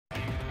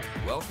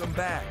Welcome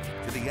back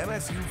to the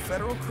MSU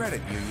Federal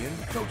Credit Union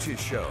Coaches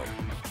Show.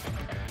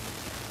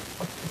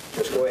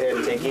 Just go ahead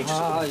and take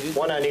each,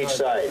 one on each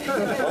side.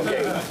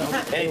 Okay,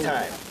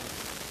 anytime.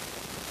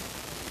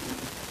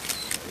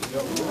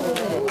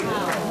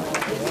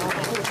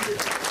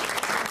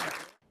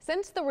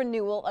 Since the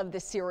renewal of the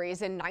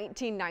series in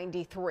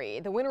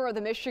 1993, the winner of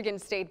the Michigan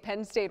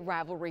State-Penn State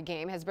rivalry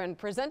game has been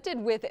presented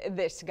with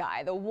this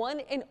guy, the one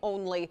and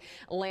only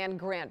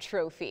land-grant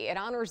trophy. It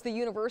honors the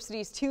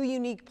university's two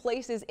unique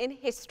places in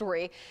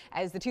history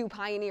as the two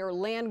pioneer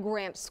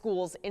land-grant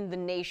schools in the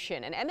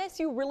nation. And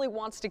MSU really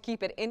wants to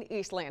keep it in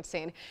East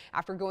Lansing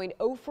after going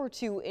 0 for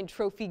 2 in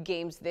trophy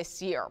games this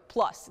year.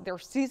 Plus, their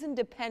season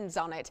depends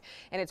on it,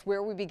 and it's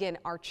where we begin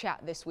our chat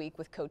this week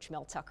with Coach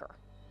Mel Tucker.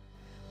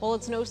 Well,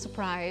 it's no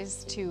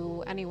surprise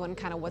to anyone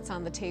kind of what's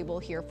on the table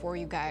here for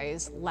you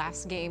guys.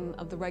 Last game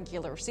of the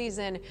regular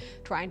season,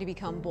 trying to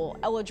become bowl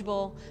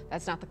eligible.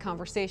 That's not the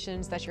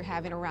conversations that you're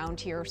having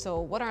around here. So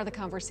what are the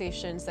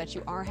conversations that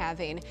you are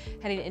having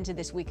heading into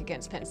this week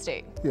against Penn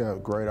State? Yeah,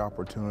 great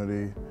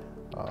opportunity.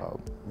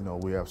 You know,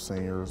 we have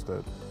seniors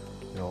that,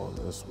 you know,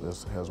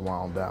 this has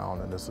wound down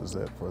and this is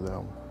it for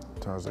them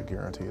in terms of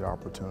guaranteed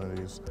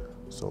opportunities.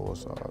 So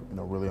it's, you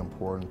know, really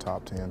important,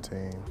 top 10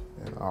 team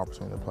and an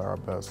opportunity to play our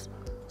best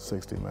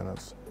 60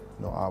 minutes.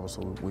 You know,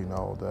 obviously we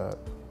know that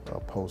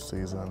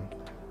postseason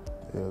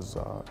is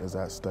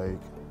at stake,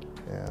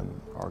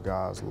 and our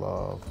guys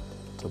love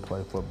to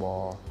play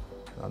football.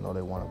 I know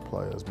they want to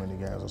play as many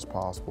games as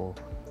possible.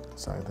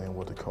 Same thing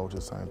with the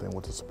coaches, same thing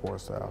with the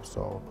support staff.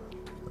 So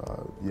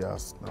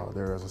yes,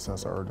 there is a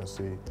sense of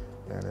urgency,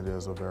 and it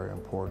is a very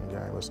important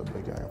game. It's a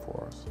big game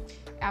for us.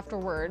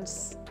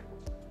 Afterwards,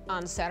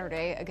 on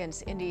Saturday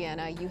against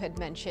Indiana, you had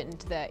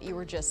mentioned that you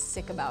were just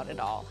sick about it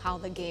all, how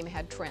the game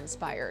had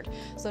transpired.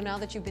 So now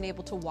that you've been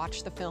able to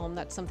watch the film,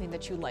 that's something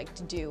that you like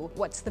to do.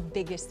 What's the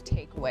biggest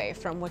takeaway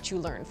from what you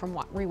learned from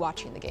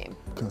rewatching the game?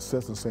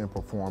 Consistency and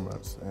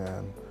performance.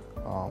 And,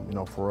 you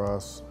know, for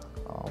us,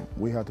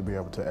 we have to be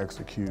able to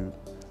execute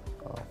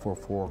for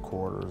 4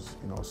 quarters.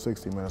 You know,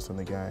 60 minutes in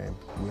the game,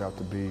 we have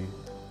to be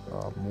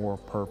more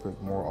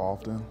perfect more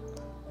often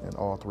in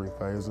all 3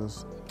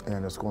 phases.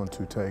 And it's going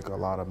to take a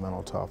lot of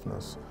mental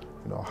toughness.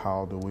 You know,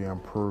 how do we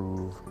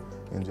improve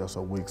in just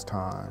a week's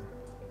time?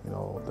 You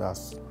know,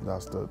 that's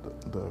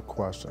the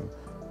question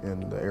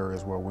in the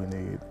areas where we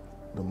need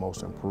the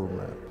most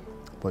improvement.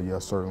 But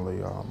yes, certainly,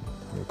 you know,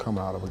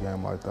 coming out of a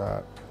game like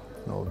that,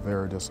 you know,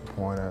 very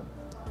disappointed.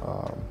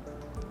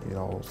 You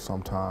know,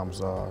 sometimes,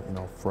 you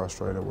know,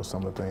 frustrated with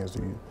some of the things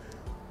you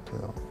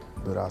know,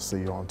 that I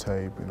see on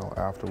tape, you know,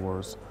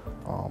 afterwards.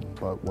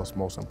 But what's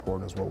most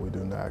important is what we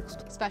do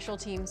next. Special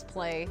teams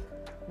play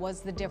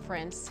was the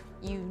difference.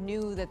 You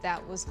knew that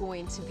that was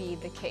going to be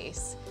the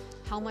case.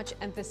 How much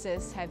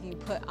emphasis have you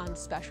put on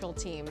special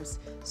teams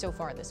so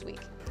far this week?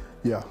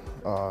 Yeah,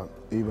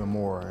 even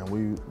more. And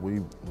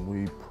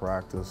we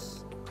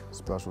practice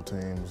special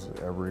teams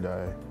every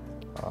day.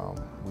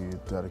 We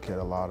dedicate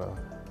a lot of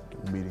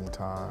meeting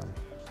time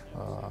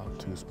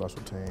to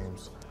special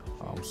teams.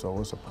 So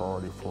it's a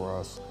priority for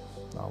us.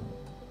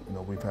 You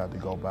know, we've had to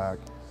go back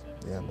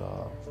and,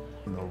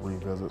 you know,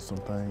 revisit some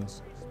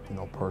things, you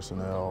know,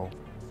 personnel,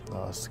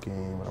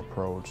 scheme and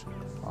approach.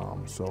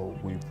 So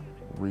we've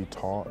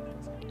retaught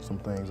some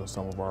things in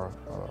some of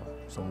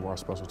our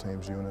special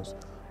teams units,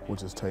 which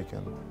has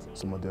taken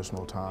some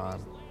additional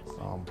time,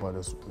 but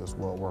it's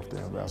well worth the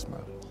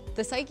investment.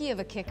 The psyche of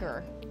a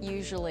kicker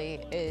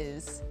usually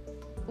is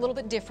a little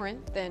bit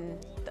different than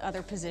the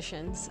other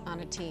positions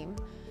on a team.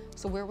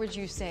 So where would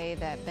you say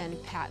that Ben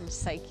Patton's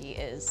psyche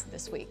is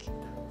this week?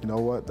 You know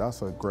what,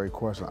 that's a great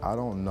question. I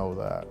don't know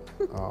that.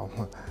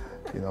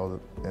 You know,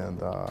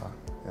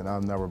 and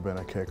I've never been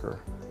a kicker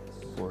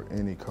for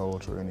any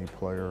coach or any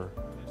player.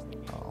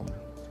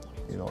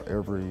 You know,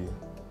 every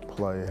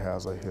play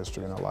has a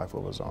history and a life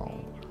of its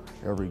own.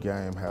 Every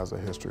game has a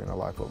history and a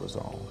life of its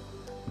own.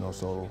 You know,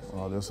 so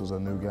this is a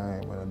new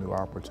game and a new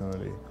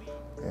opportunity.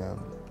 And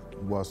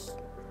what's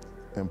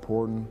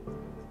important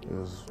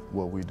is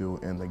what we do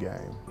in the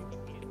game.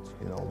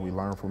 You know, we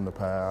learn from the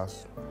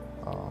past.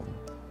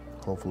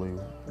 Hopefully,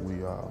 we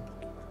you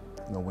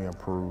know, we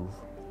improve,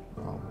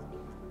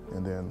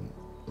 and then,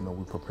 you know,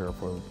 we prepare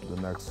for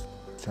the next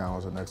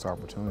challenge, the next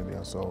opportunity.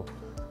 And so,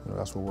 you know,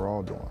 that's what we're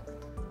all doing.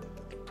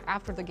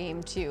 After the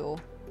game, too,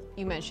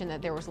 you mentioned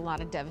that there was a lot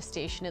of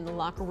devastation in the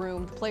locker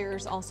room. The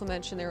players also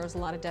mentioned there was a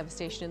lot of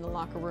devastation in the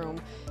locker room.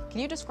 Can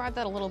you describe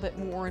that a little bit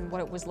more and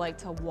what it was like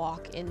to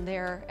walk in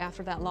there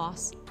after that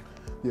loss?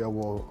 Yeah,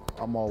 well,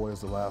 I'm always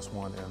the last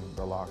one in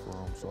the locker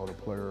room, so the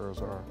players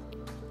are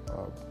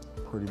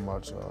pretty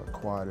much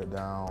quieted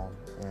down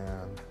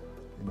and,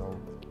 you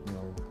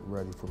know,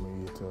 ready for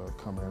me to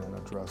come in and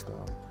address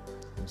them.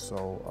 And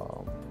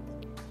so,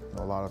 you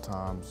know, a lot of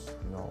times,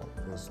 you know,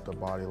 it's the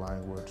body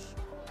language.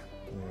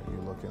 You know,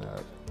 you're looking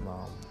at, you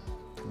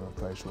know,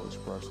 facial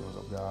expressions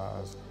of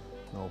guys.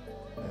 You know,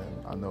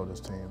 and I know this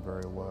team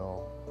very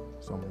well.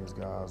 Some of these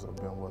guys have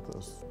been with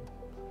us,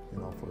 you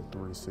know, for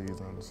 3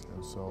 seasons,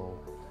 and so,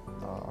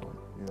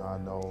 you know, I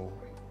know,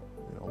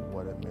 you know,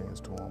 what it means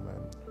to them,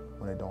 and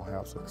when they don't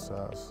have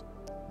success,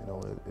 you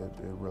know, it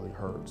really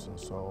hurts. And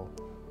so,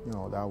 you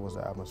know, that was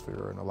the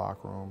atmosphere in the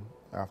locker room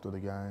after the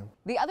game.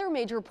 The other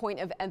major point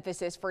of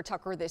emphasis for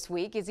Tucker this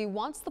week is he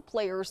wants the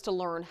players to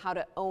learn how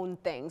to own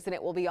things, and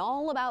it will be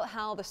all about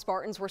how the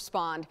Spartans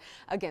respond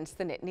against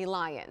the Nittany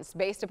Lions.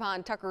 Based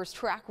upon Tucker's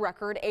track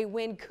record, a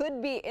win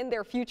could be in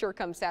their future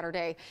come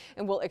Saturday,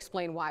 and we'll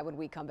explain why when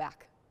we come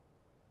back.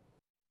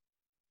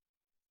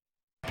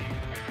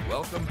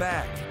 Welcome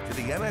back to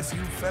the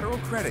MSU Federal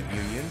Credit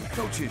Union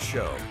Coaches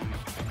Show.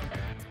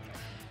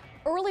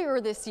 Earlier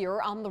this year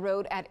on the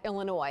road at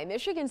Illinois,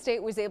 Michigan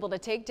State was able to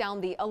take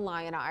down the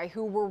Illini,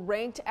 who were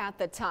ranked at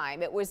the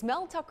time. It was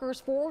Mel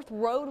Tucker's 4th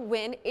road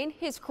win in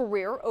his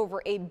career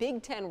over a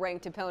Big Ten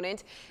ranked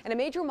opponent and a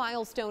major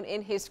milestone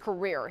in his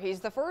career. He's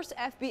the first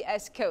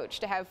FBS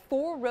coach to have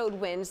 4 road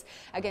wins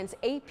against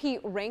AP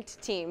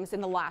ranked teams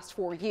in the last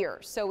 4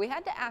 years. So we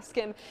had to ask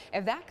him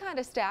if that kind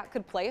of stat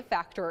could play a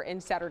factor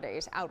in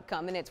Saturday's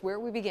outcome, and it's where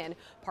we begin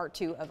part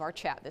 2 of our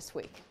chat this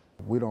week.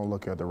 We don't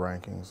look at the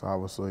rankings,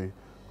 obviously.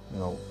 You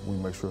know, we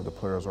make sure the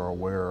players are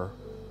aware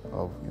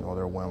of, you know,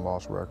 their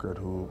win-loss record,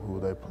 who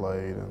they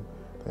played and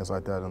things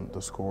like that, and the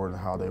score and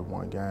how they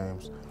won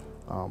games.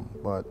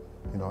 But,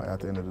 you know, at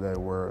the end of the day,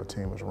 where a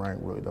team is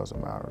ranked really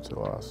doesn't matter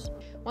to us.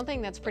 One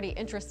thing that's pretty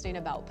interesting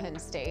about Penn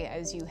State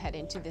as you head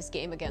into this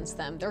game against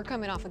them, they're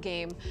coming off a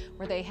game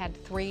where they had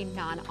 3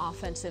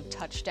 non-offensive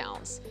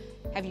touchdowns.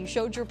 Have you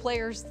showed your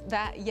players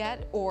that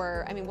yet?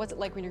 Or, I mean, what's it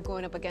like when you're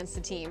going up against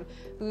a team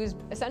who's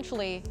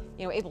essentially,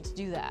 you know, able to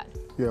do that?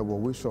 Yeah, well,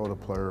 we show the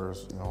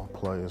players, you know,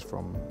 plays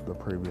from the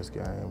previous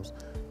games.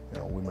 You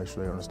know, we make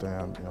sure they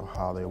understand, you know,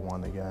 how they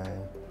won the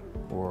game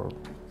or,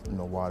 you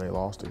know, why they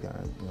lost the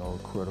game. You know,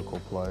 critical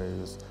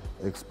plays,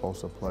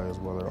 explosive plays,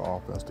 whether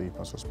offense,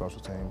 defense, or special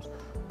teams,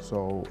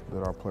 so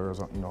that our players,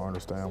 you know,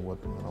 understand what,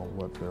 you know,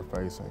 what they're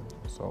facing.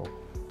 So,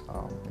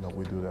 you know,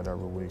 we do that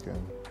every week,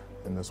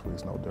 and this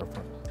week's no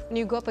different. When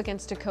you go up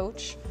against a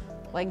coach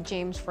like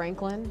James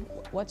Franklin,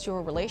 what's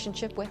your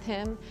relationship with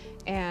him,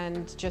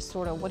 and just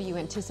sort of what do you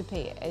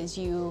anticipate as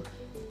you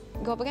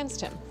go up against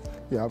him?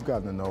 Yeah, I've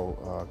gotten to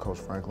know Coach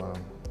Franklin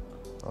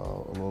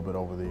a little bit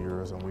over the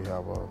years, and we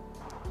have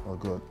a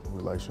good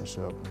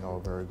relationship, you know,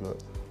 a very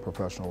good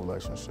professional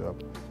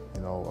relationship.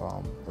 You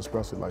know,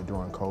 especially like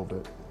during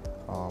COVID,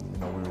 you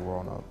know, we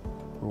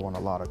were on a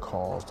lot of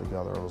calls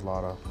together. There was a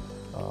lot of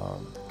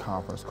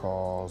conference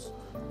calls,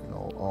 you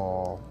know,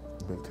 all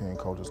Big Ten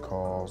coaches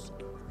calls,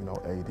 you know,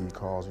 AD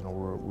calls. You know,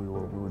 we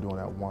were doing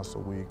that once a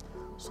week,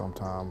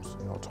 sometimes,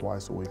 you know,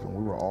 twice a week, and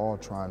we were all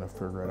trying to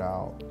figure it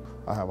out.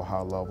 I have a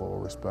high level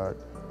of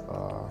respect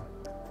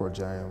for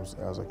James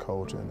as a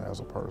coach and as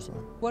a person.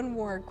 One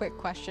more quick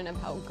question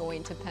about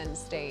going to Penn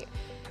State.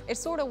 It's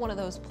sort of one of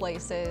those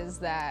places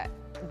that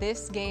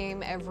this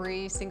game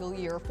every single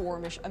year for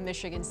a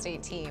Michigan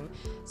State team,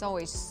 it's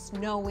always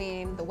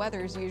snowing. The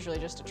weather is usually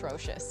just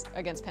atrocious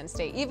against Penn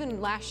State.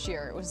 Even last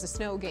year, it was a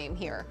snow game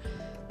here.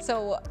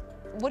 So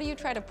what do you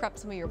try to prep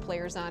some of your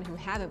players on who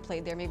haven't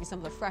played there, maybe some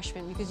of the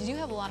freshmen, because you do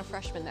have a lot of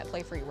freshmen that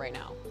play for you right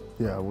now?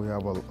 Yeah, we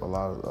have a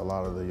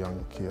lot of the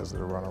young kids that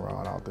are running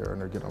around out there,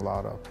 and they're getting a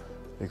lot of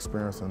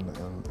experience, and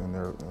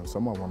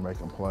some of them are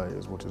making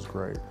plays, which is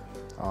great.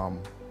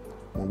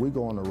 When we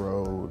go on the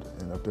road,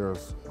 and if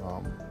there's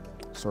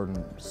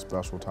certain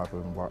special type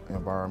of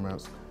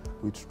environments,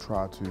 we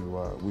try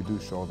to, we do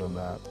show them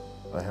that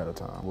ahead of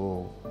time.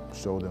 We'll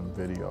show them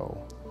video,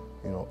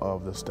 you know,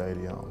 of the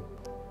stadium.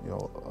 You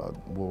know,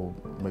 we'll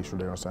make sure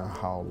they understand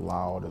how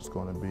loud it's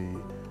going to be.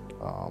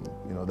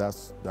 You know,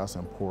 that's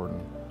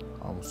important,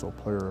 so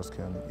players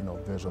can, you know,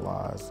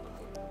 visualize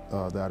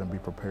that and be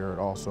prepared.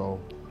 Also,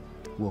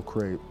 we'll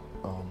create,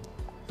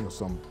 you know,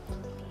 some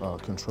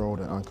controlled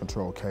and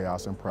uncontrolled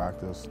chaos in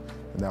practice,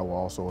 and that will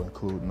also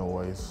include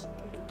noise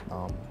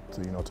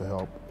to, you know, to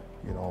help,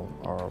 you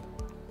know,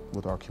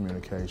 with our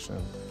communication,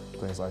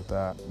 things like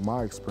that.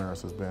 My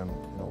experience has been,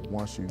 you know,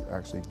 once you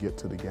actually get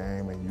to the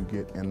game and you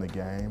get in the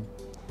game,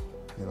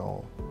 you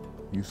know,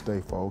 you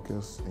stay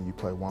focused and you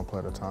play one play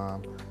at a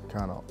time,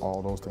 kind of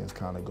all those things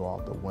kind of go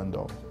out the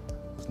window.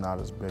 It's not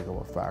as big of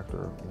a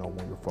factor, you know,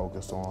 when you're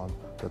focused on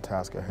the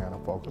task at hand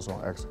and focused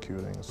on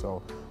executing.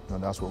 So, you know,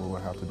 that's what we're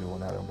going to have to do in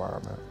that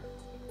environment.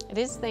 It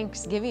is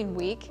Thanksgiving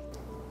week.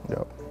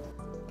 Yep.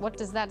 What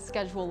does that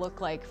schedule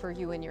look like for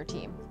you and your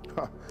team?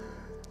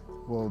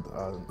 Well,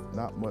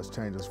 not much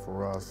changes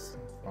for us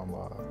from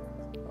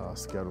a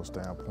schedule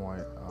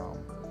standpoint.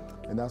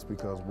 And that's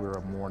because we're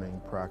a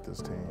morning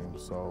practice team,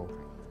 so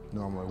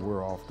normally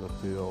we're off the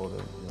field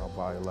at, you know,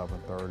 by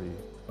 11:30,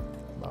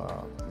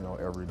 you know,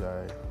 every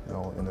day. You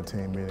know, in the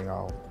team meeting,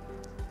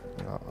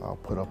 I'll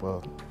put up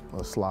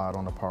a slide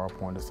on the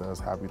PowerPoint that says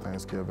Happy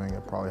Thanksgiving,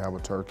 and probably have a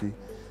turkey,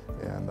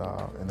 and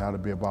that'll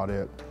be about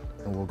it.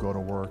 And we'll go to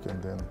work,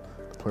 and then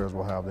the players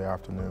will have the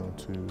afternoon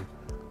to,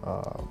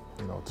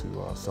 you know,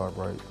 to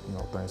celebrate, you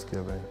know,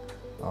 Thanksgiving.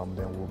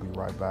 Then we'll be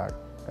right back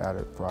at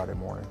it Friday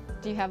morning.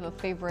 Do you have a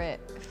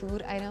favorite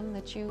food item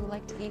that you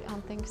like to eat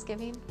on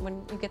Thanksgiving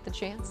when you get the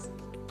chance?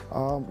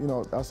 You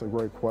know, that's a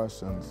great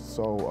question.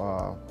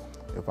 So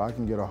if I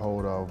can get a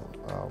hold of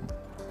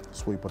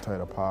sweet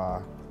potato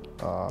pie,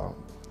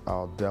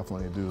 I'll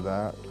definitely do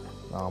that.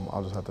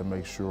 I'll just have to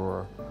make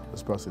sure,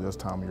 especially this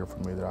time of year for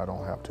me, that I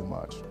don't have too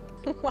much.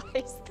 Why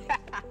is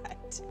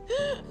that?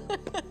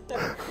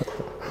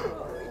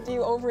 Do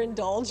you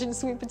overindulge in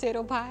sweet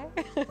potato pie?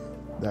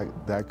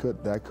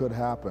 That could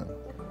happen.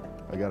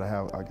 I gotta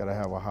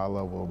have a high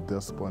level of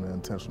discipline and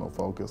intentional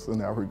focus in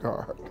that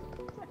regard.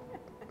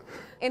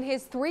 In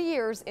his 3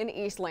 years in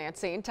East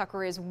Lansing,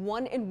 Tucker is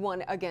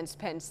 1-1 against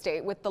Penn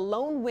State, with the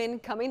lone win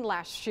coming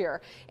last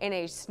year in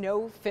a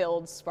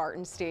snow-filled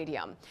Spartan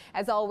Stadium.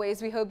 As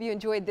always, we hope you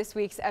enjoyed this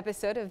week's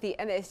episode of the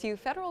MSU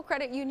Federal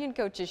Credit Union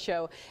Coaches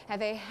Show.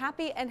 Have a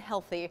happy and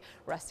healthy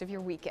rest of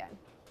your weekend.